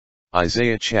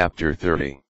Isaiah chapter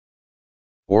 30.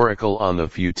 Oracle on the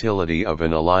futility of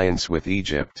an alliance with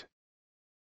Egypt.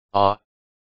 Ah!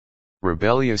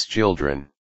 Rebellious children!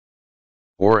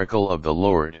 Oracle of the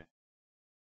Lord!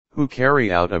 Who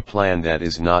carry out a plan that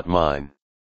is not mine.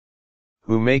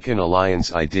 Who make an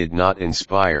alliance I did not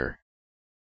inspire.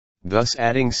 Thus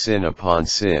adding sin upon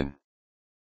sin.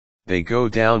 They go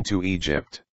down to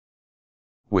Egypt.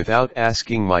 Without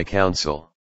asking my counsel.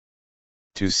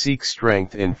 To seek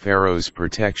strength in Pharaoh's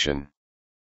protection.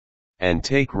 And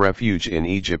take refuge in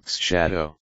Egypt's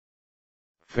shadow.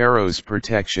 Pharaoh's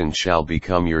protection shall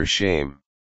become your shame.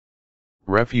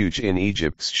 Refuge in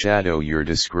Egypt's shadow your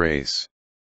disgrace.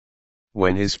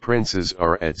 When his princes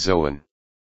are at Zoan.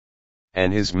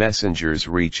 And his messengers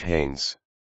reach Hanes.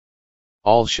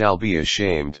 All shall be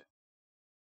ashamed.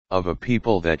 Of a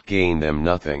people that gain them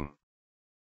nothing.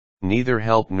 Neither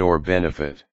help nor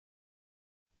benefit.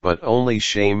 But only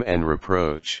shame and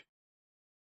reproach.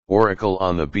 Oracle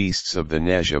on the beasts of the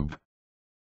Negeb.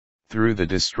 Through the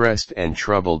distressed and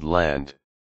troubled land.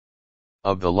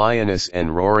 Of the lioness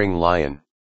and roaring lion.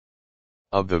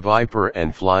 Of the viper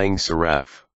and flying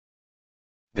seraph.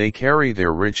 They carry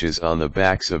their riches on the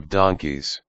backs of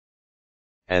donkeys.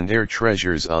 And their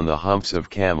treasures on the humps of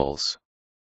camels.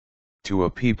 To a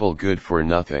people good for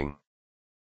nothing.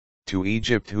 To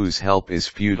Egypt whose help is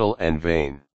futile and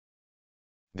vain.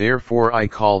 Therefore I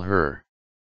call her.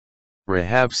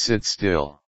 Rahab, sit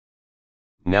still.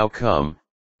 Now come,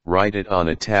 write it on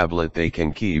a tablet they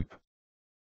can keep.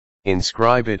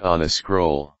 Inscribe it on a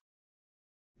scroll.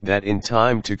 That in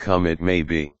time to come it may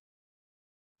be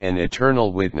an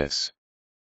eternal witness.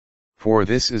 For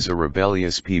this is a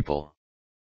rebellious people.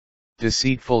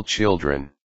 Deceitful children.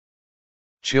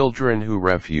 Children who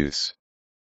refuse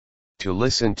to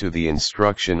listen to the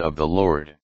instruction of the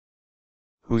Lord.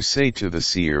 Who say to the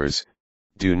seers,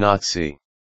 do not see.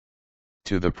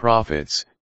 To the prophets,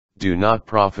 do not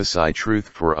prophesy truth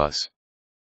for us.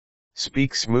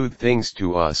 Speak smooth things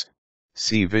to us,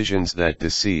 see visions that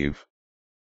deceive.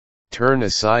 Turn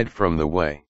aside from the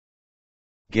way.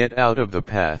 Get out of the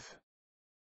path.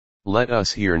 Let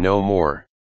us hear no more.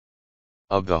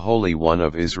 Of the Holy One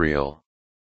of Israel.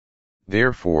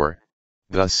 Therefore,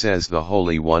 thus says the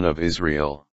Holy One of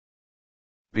Israel.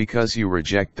 Because you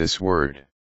reject this word.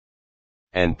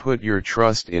 And put your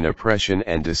trust in oppression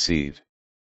and deceit.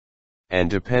 And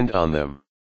depend on them.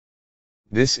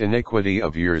 This iniquity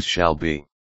of yours shall be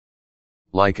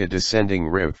like a descending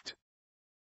rift.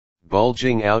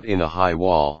 Bulging out in a high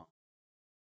wall.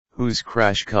 Whose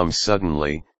crash comes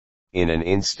suddenly, in an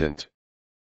instant.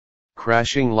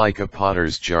 Crashing like a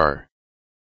potter's jar.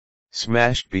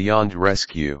 Smashed beyond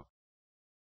rescue.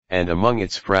 And among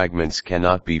its fragments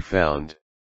cannot be found.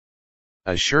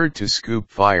 Assured to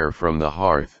scoop fire from the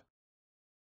hearth.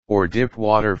 Or dip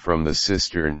water from the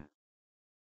cistern.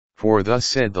 For thus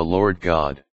said the Lord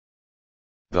God.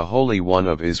 The Holy One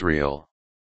of Israel.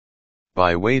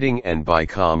 By waiting and by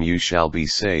calm you shall be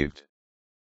saved.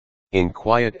 In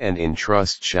quiet and in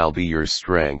trust shall be your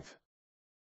strength.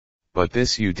 But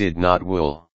this you did not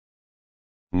will.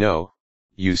 No,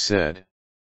 you said.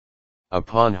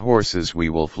 Upon horses we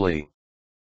will flee.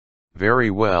 Very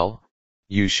well,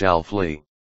 you shall flee.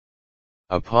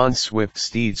 Upon swift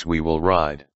steeds we will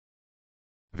ride.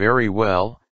 Very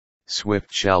well,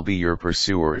 swift shall be your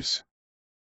pursuers.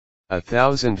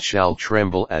 1,000 shall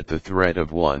tremble at the threat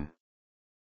of one.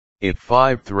 If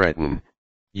 5 threaten,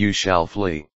 you shall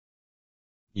flee.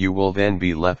 You will then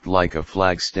be left like a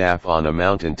flagstaff on a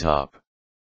mountaintop.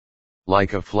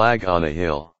 Like a flag on a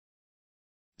hill.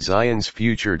 Zion's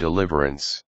future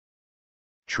deliverance.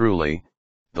 Truly,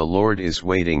 the Lord is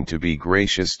waiting to be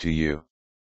gracious to you.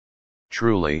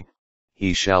 Truly,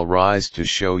 he shall rise to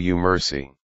show you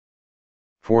mercy.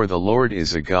 For the Lord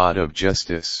is a God of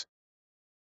justice.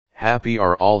 Happy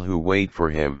are all who wait for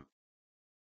him.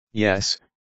 Yes,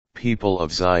 people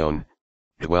of Zion,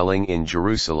 dwelling in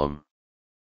Jerusalem.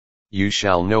 You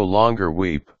shall no longer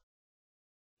weep.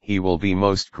 He will be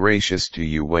most gracious to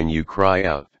you when you cry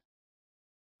out.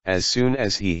 As soon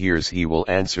as he hears he will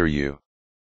answer you.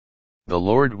 The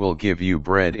Lord will give you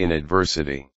bread in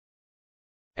adversity.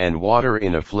 And water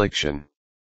in affliction.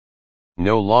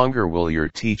 No longer will your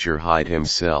teacher hide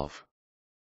himself.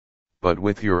 But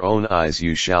with your own eyes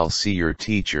you shall see your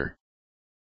teacher.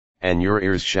 And your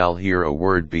ears shall hear a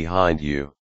word behind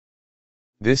you.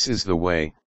 This is the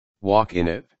way, walk in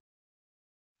it.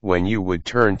 When you would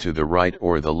turn to the right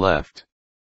or the left.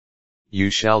 You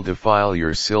shall defile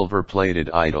your silver-plated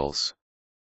idols.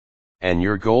 And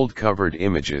your gold-covered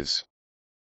images.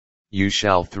 You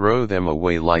shall throw them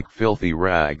away like filthy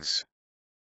rags.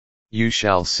 You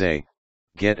shall say,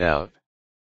 get out.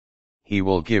 He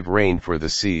will give rain for the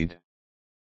seed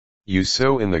you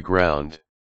sow in the ground,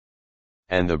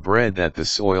 and the bread that the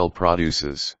soil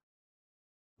produces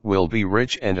will be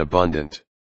rich and abundant.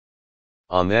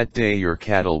 On that day your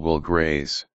cattle will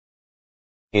graze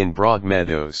in broad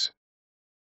meadows.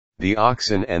 The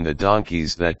oxen and the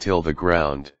donkeys that till the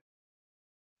ground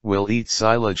will eat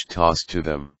silage tossed to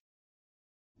them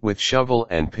with shovel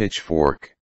and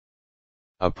pitchfork.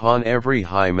 Upon every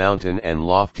high mountain and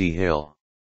lofty hill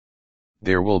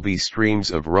there will be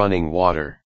streams of running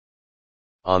water.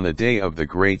 On the day of the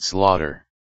great slaughter,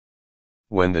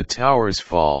 when the towers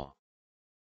fall,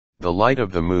 the light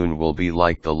of the moon will be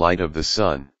like the light of the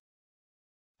sun,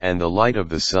 and the light of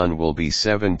the sun will be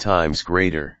 7 times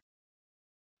greater,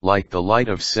 like the light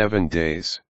of 7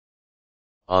 days.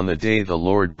 On the day the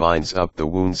Lord binds up the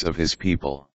wounds of his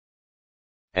people,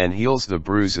 and heals the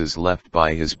bruises left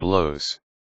by his blows.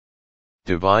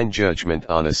 Divine judgment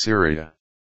on Assyria.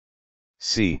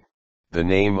 See, the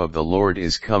name of the Lord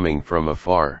is coming from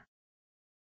afar,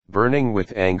 burning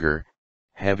with anger,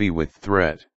 heavy with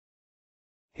threat.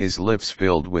 His lips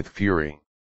filled with fury,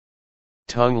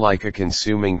 tongue like a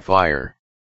consuming fire,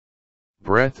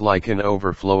 breath like an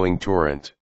overflowing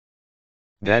torrent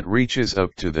that reaches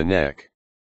up to the neck.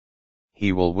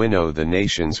 He will winnow the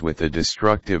nations with a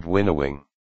destructive winnowing,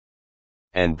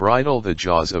 and bridle the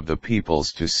jaws of the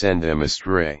peoples to send them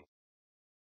astray.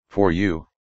 For you,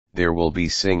 there will be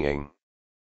singing,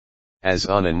 as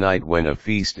on a night when a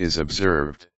feast is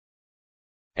observed,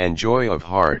 and joy of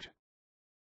heart,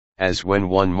 as when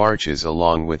one marches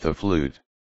along with a flute,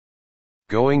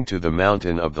 going to the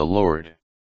mountain of the Lord,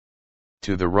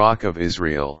 to the rock of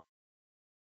Israel.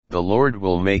 The Lord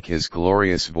will make his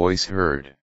glorious voice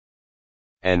heard,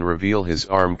 and reveal his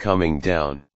arm coming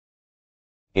down,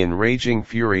 in raging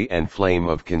fury and flame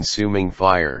of consuming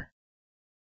fire,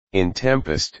 in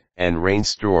tempest, and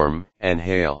rainstorm, and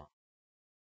hail.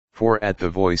 For at the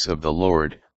voice of the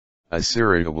Lord,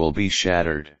 Assyria will be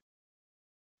shattered,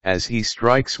 as he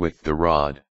strikes with the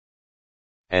rod,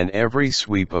 and every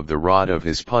sweep of the rod of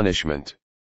his punishment,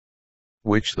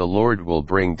 which the Lord will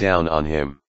bring down on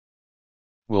him,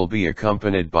 will be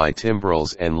accompanied by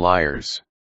timbrels and lyres,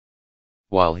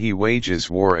 while he wages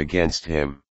war against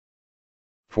him.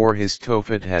 For his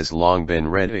Tophet has long been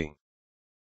ready.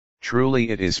 Truly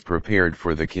it is prepared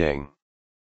for the king.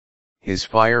 His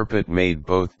fire pit made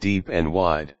both deep and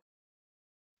wide,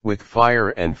 with fire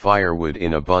and firewood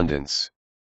in abundance.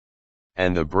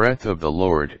 And the breath of the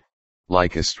Lord,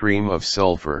 like a stream of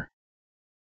sulfur,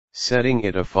 setting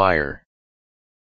it afire.